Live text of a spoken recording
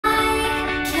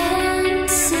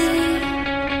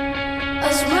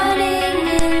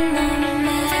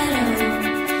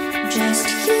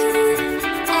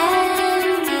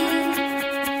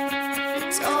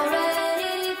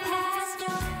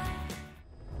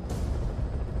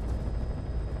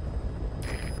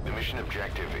Mission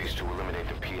objective is to eliminate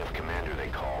the PF commander they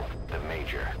call the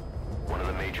Major. One of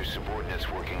the Major's subordinates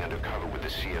working undercover with the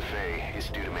CFA is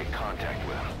due to make contact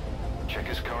with him. Check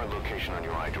his current location on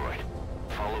your iDroid.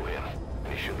 Follow him,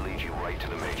 and he should lead you right to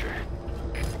the Major.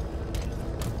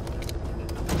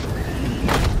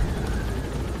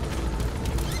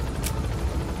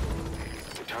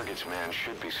 The target's man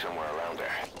should be somewhere around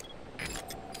there.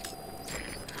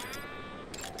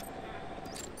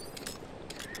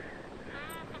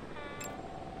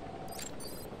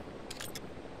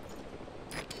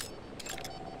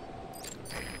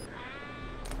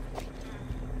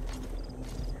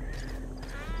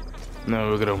 No,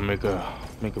 we're gonna make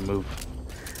a move.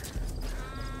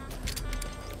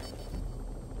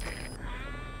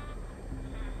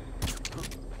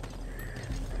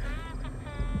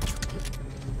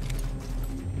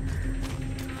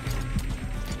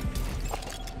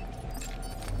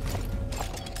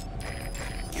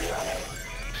 You got it.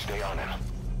 Stay on him.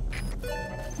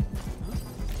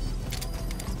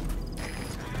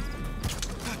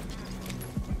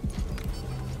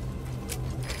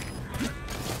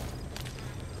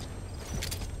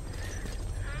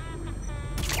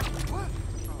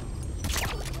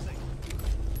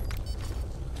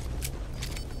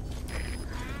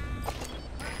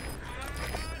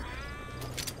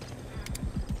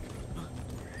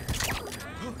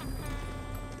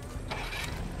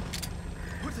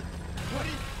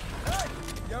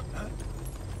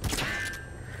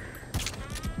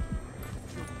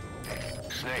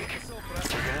 Snake,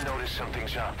 you're gonna notice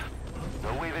something's up.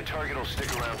 No way the target will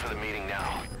stick around for the meeting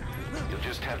now. You'll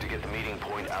just have to get the meeting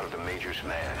point out of the Major's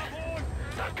man.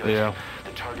 Not good. Yeah.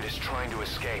 The target is trying to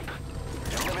escape.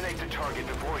 Eliminate the target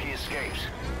before he escapes.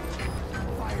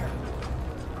 Fire.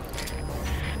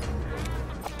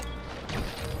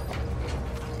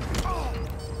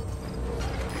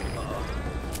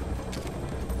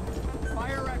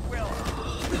 Fire at will.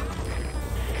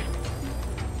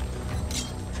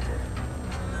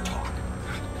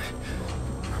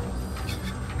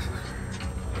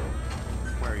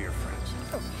 Where are your friends?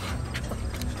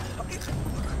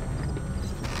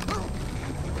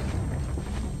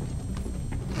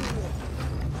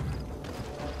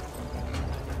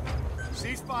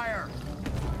 Ceasefire.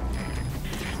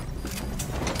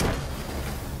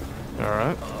 All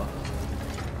right.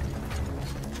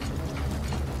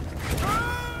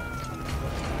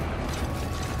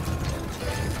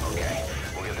 Okay,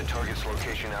 we'll get the target's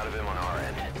location out of him on our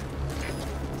end.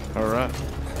 All right.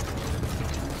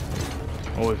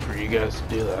 I'll wait for you guys to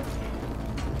do that.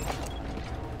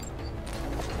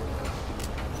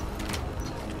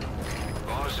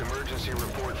 Boss, emergency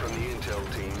report from the intel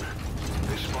team.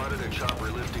 They spotted a chopper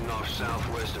lifting off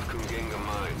southwest of Kungenga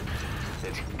Mine.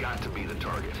 It's got to be the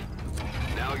target.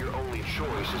 Now your only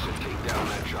choice is to take down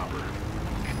that chopper.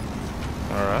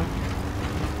 All right.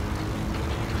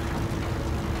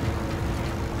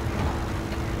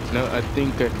 No, I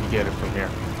think I can get it from here.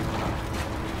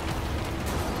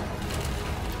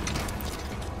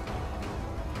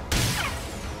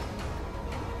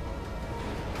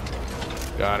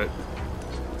 Got it.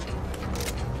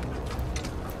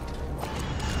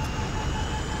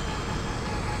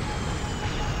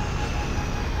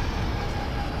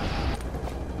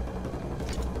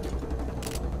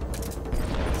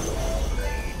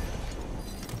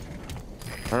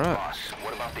 All right. Boss,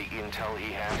 what about the intel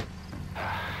he had?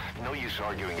 No use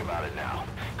arguing about it now.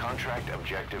 Contract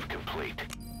objective complete.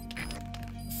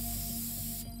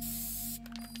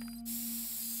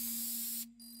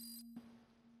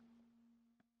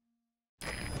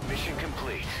 Mission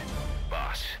complete,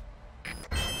 boss.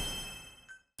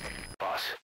 Boss,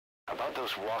 about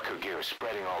those walker gears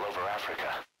spreading all over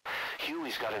Africa.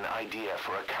 Huey's got an idea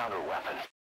for a counter weapon.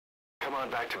 Come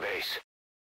on back to base.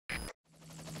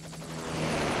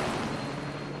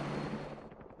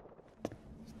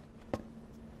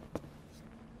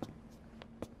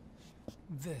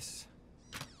 This.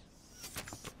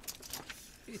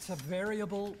 It's a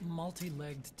variable,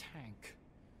 multi-legged tank.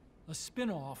 A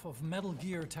spin-off of Metal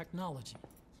Gear technology.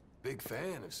 Big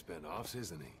fan of spin-offs,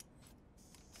 isn't he?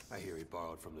 I hear he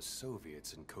borrowed from the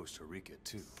Soviets in Costa Rica,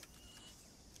 too.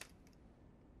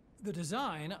 The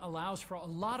design allows for a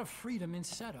lot of freedom in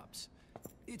setups.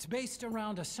 It's based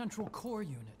around a central core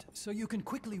unit, so you can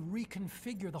quickly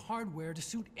reconfigure the hardware to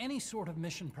suit any sort of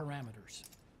mission parameters.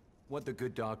 What the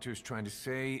good doctor's trying to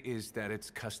say is that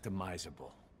it's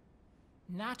customizable.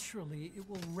 Naturally, it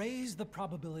will raise the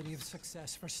probability of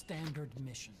success for standard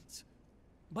missions.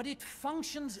 But it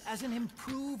functions as an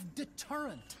improved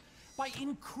deterrent by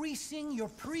increasing your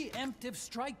preemptive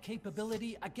strike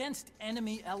capability against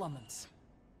enemy elements.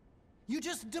 You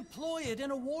just deploy it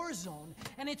in a war zone,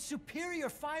 and its superior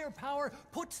firepower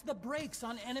puts the brakes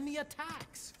on enemy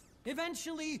attacks.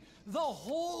 Eventually, the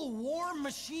whole war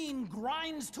machine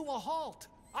grinds to a halt.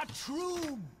 A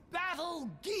true battle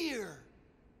gear.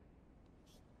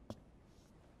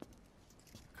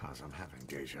 Cause I'm having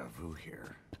deja vu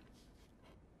here.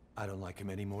 I don't like him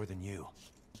any more than you.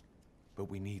 But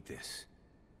we need this.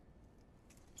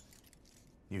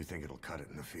 You think it'll cut it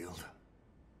in the field?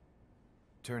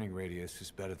 Turning radius is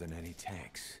better than any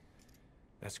tanks.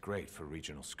 That's great for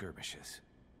regional skirmishes.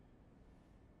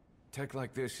 Tech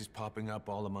like this is popping up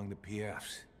all among the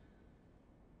PFs.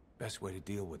 Best way to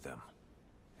deal with them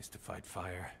is to fight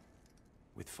fire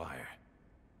with fire.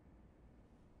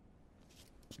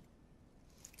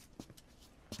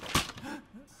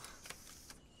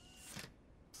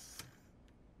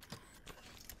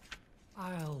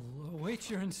 I'll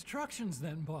await your instructions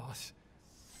then, boss.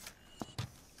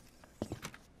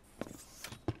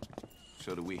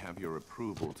 So do we have your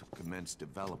approval to commence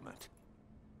development?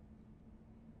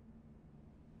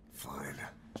 Fine.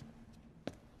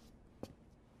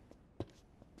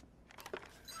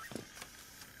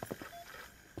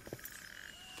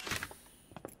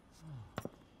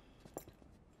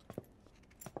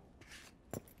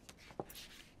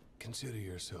 Consider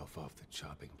yourself off the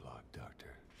chopping block, Doctor.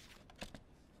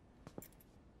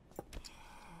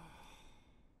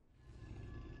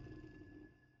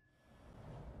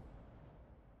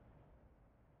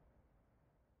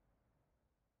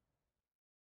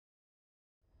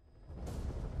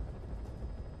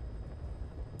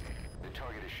 The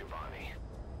target is Ch.1.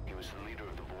 He was the leader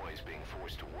of the boys being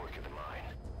forced to work at the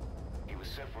mine. He was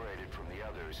separated from the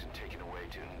others and taken away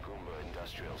to Ngumba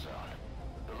Industrial Zone.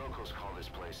 The locals call this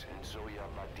place Nzoya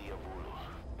Badia Vulu,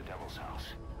 the Devil's House.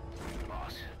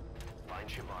 Boss, find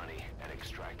Ch.1 and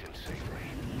extract him safely.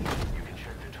 You can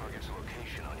check the target's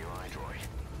location on your iDroid.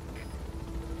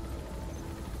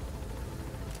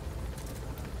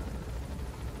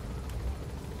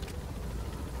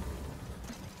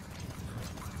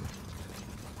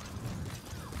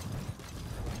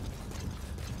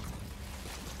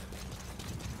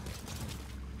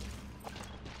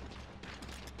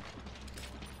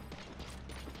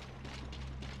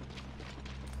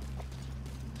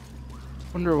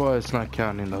 Wonder why it's not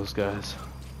counting those guys.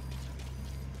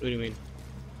 What do you mean?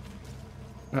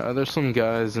 There's some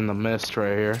guys in the mist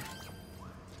right here.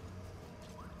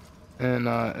 And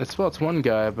it spots one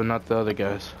guy, but not the other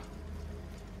guys.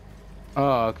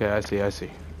 Oh, okay, I see.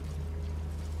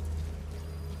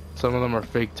 Some of them are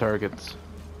fake targets.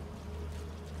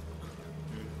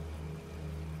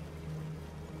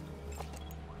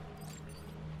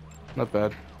 Not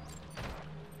bad.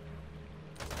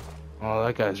 Oh,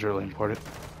 that guy's really important.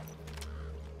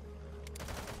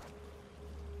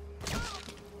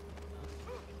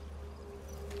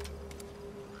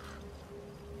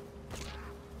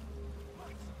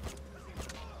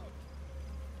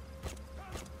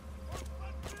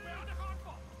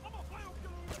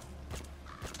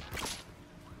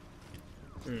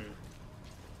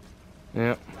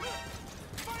 Yep.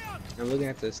 I'm looking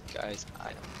at this guy's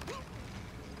item.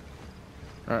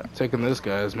 Alright, taking this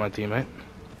guy as my teammate.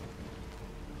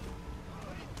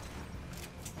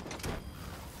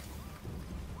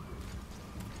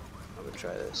 I'm gonna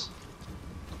try this.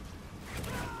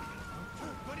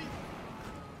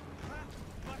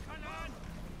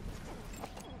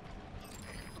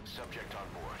 Subject on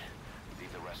board.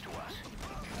 Leave the rest to us.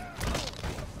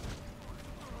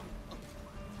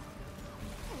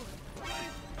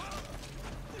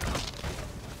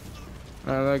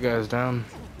 Alright, that guy's down.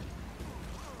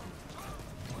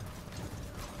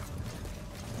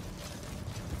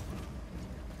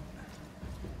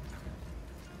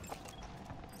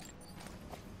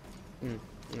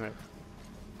 Alright.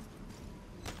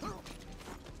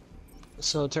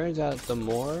 So it turns out the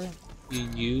more you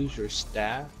use your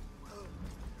staff,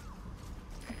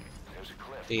 There's a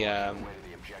cliff the way to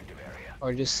the objective area.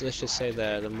 or just let's just say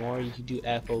that the more you do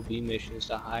FOB missions,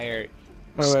 the higher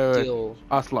Wait. skill.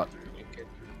 Ocelot. Okay.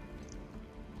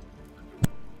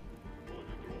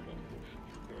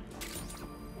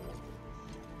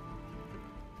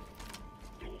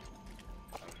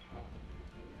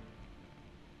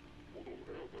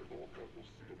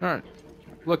 Alright.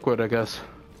 Liquid, I guess.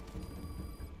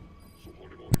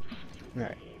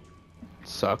 Alright.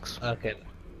 Sucks. Okay.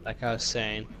 Like I was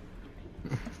saying,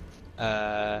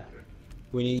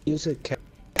 when you use a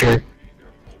character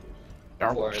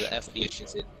for the FB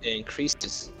missions, it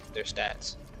increases their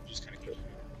stats, which is kind of cool.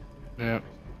 Yeah.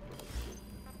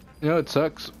 You know, it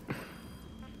sucks.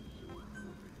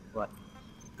 What?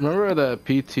 Remember the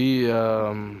PT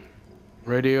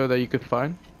radio that you could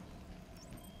find?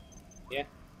 Yeah,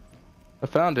 I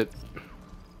found it.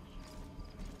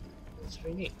 that's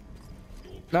pretty neat.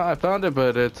 No, I found it,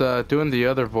 but it's doing the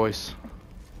other voice.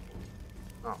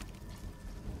 Oh.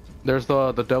 There's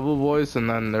the double voice, and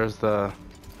then there's the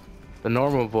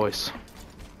normal voice.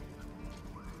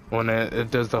 When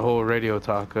it does the whole radio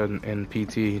talk in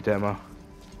PT demo.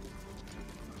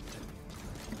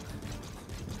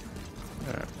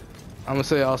 Alright. I'm gonna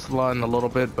say Ocelot in a little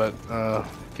bit, but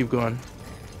keep going.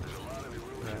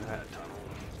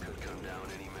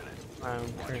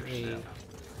 I'm currently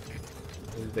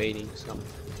invading some.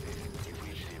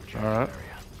 Alright.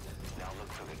 Now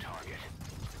look for the target.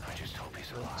 I just hope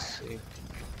he's alive. Let's see.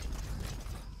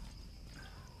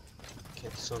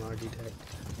 Can't sonar detect.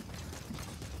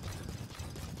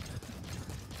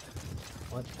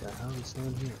 What the hell is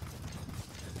down here?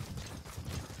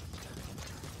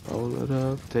 Roll it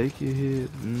up, take your hit.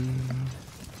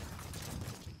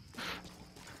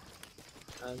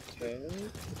 Okay,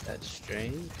 that's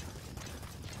strange.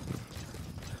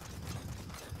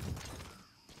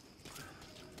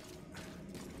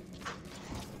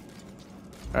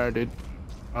 Alright, dude.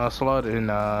 Ocelot in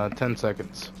 10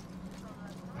 seconds.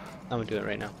 I'm gonna do it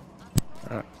right now.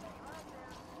 Alright.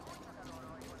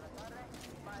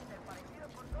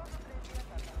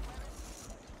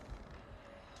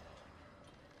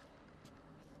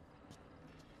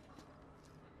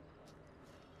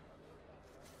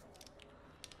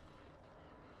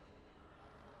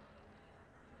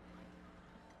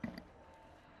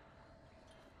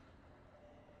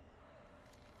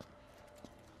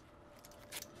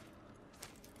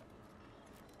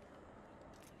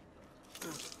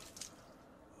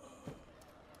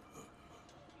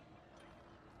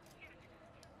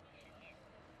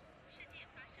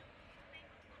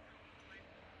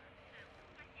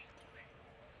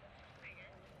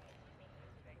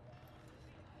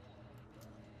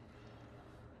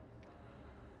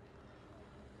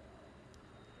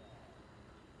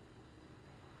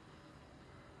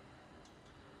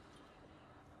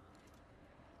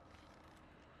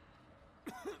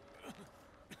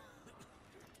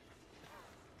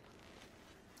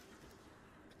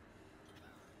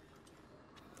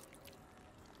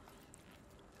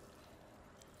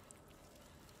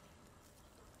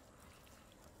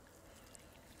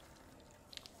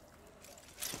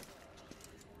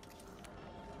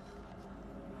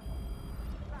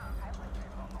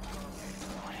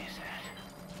 What is that?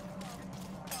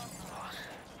 Boss,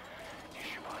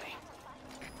 here's your buddy.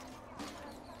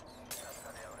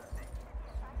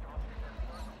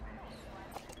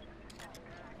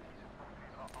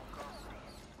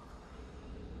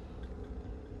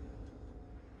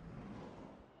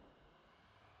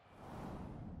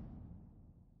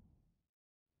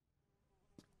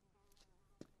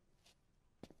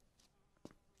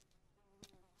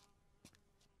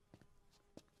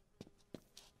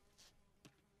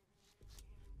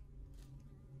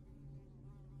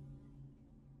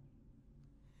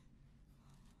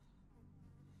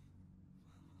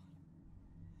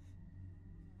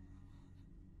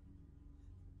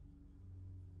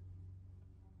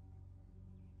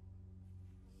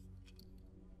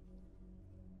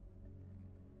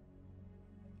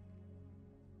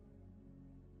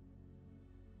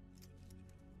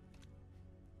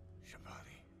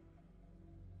 Shabani,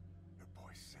 your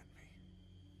boy sent me.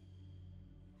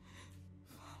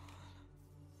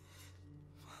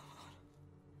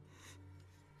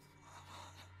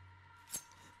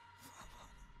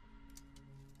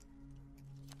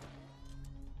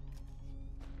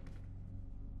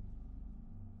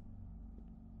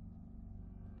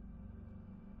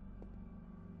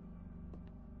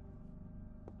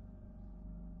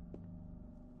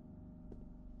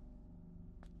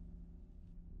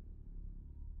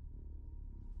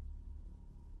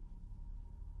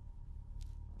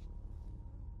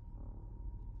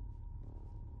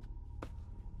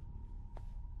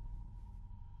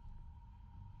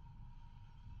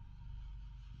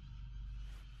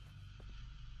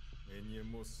 Enje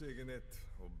må signet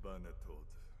og banetod.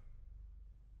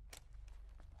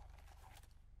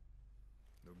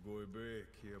 Nå går i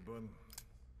brek i bunn.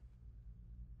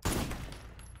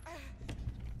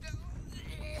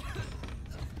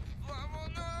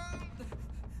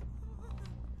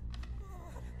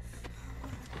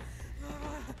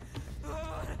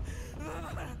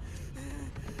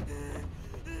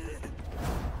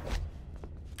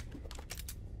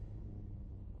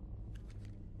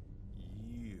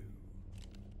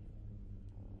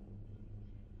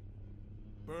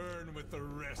 Burn with the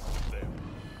rest of them.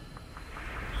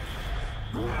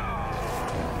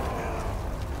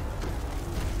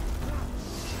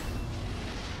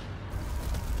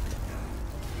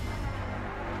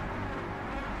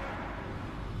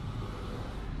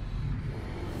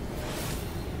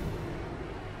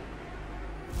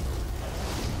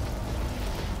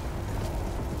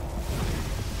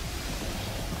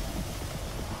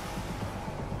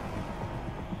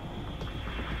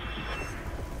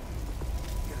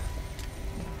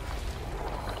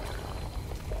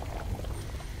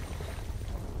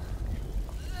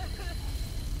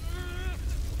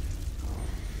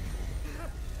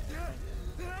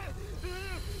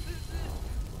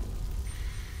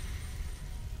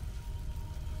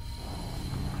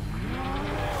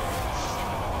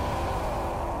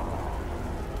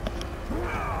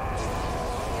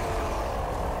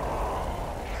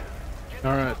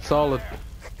 Solid.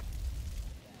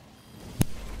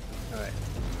 Alright.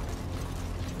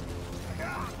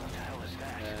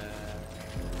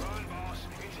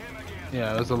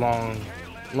 Yeah, it was a long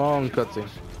cutscene.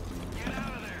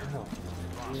 Oh.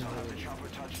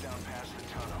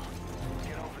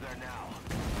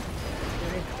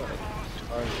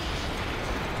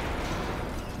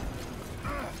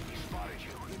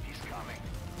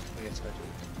 I guess I do.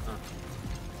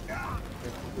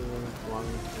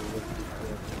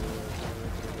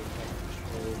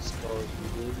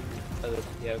 Other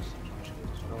PFs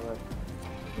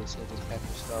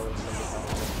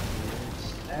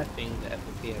staffing the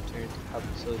FOP have turned to how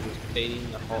facilities fading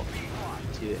the halt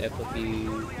to FOP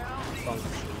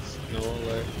functions. No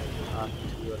alert has been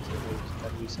offered to us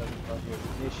every 7 o'clock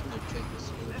mission and check the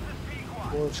scene.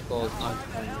 4 skulls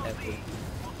occupying the FOP.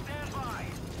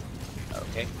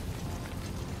 Okay.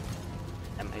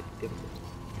 That might be difficult.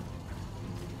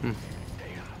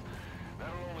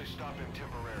 That'll only stop him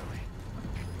temporarily.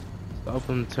 Stop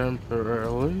him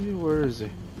temporarily? Where is he?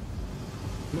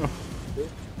 No.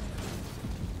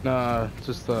 Nah,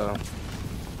 just the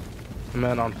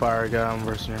man on fire guy on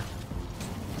Mercenary.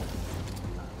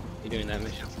 You doing that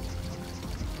mission?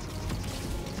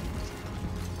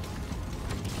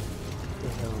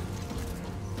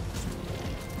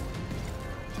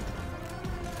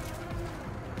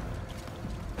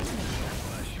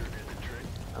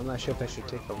 I'm not sure if I should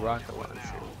take a rocket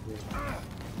launcher.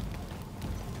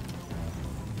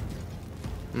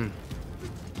 In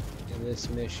this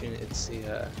mission, it's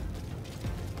a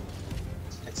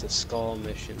skull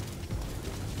mission.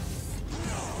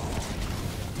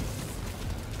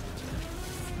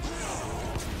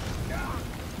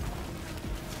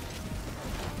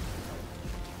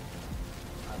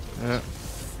 Yeah.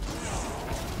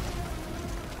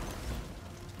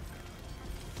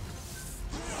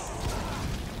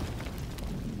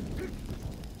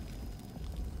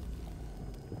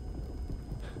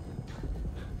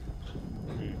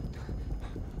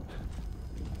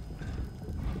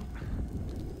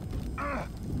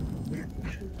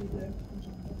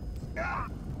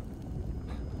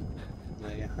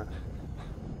 Yeah.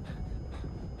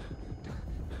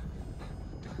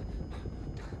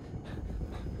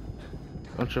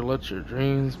 Don't you let your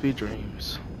dreams be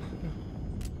dreams.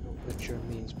 Don't let your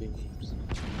means be memes.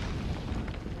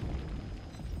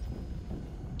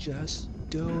 Just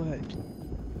do it.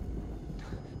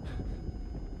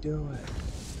 Do it.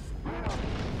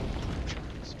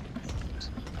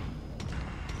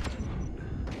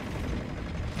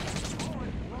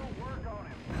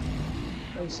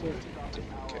 I see a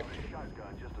different character.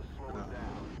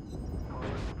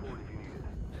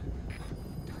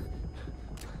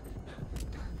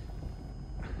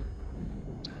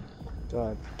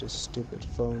 God, this stupid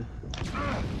phone.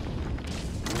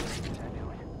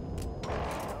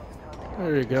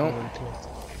 There you go.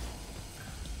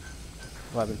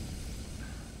 11.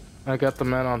 I got the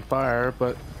man on fire,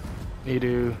 but you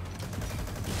do.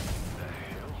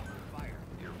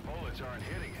 Your bullets aren't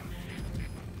hitting him.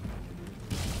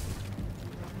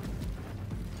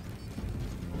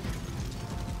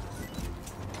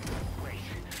 Wait,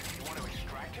 you want to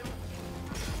extract him?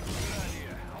 Good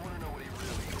idea. I want to know what he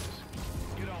really is.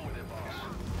 Get on with it, boss.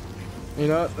 You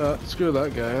know what? Screw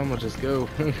that guy. I'm gonna just go.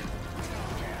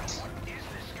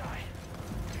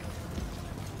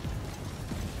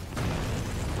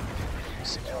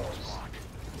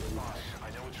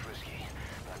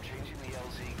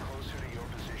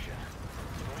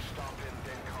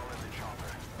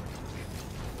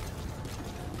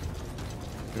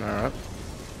 Alright.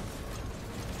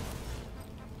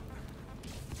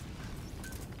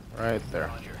 Right there.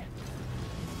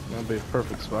 That'll be a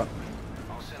perfect spot.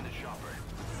 I'll send the chopper.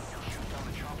 You'll shoot down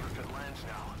the chopper if it lands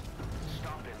now.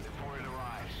 Stop him before it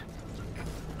arrives.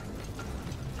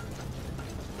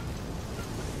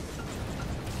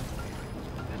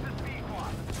 This is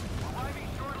Ch.1. Arriving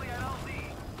shortly at LZ.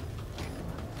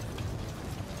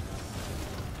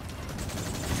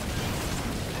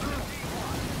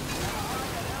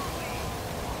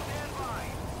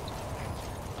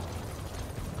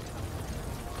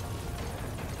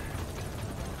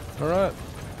 Alright.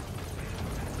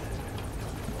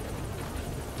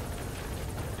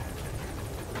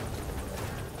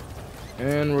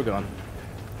 And we're gone.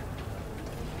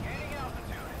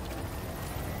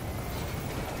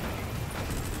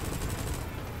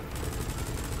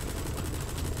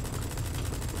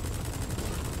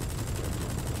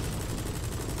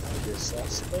 I guess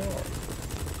that's all.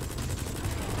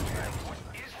 What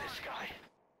is this guy?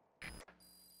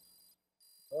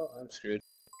 Well, I'm screwed.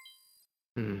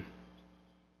 Hmm.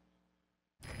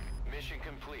 Mission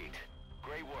complete.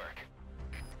 Great work.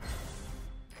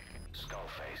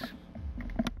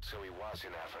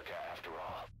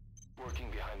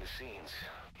 behind the scenes.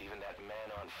 Even that man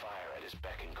on fire at his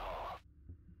beck and call.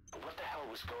 But what the hell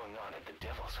was going on at the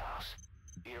Devil's house?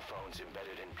 Earphones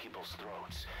embedded in people's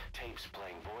throats, tapes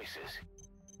playing voices.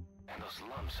 And those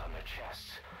lumps on their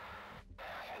chests.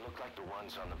 They look like the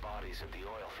ones on the bodies of the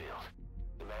oil field.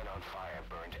 The man on fire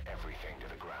burned everything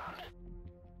to the ground.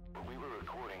 But we were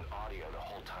recording audio the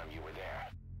whole time you were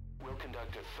there. We'll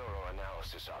conduct a thorough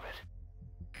analysis of it.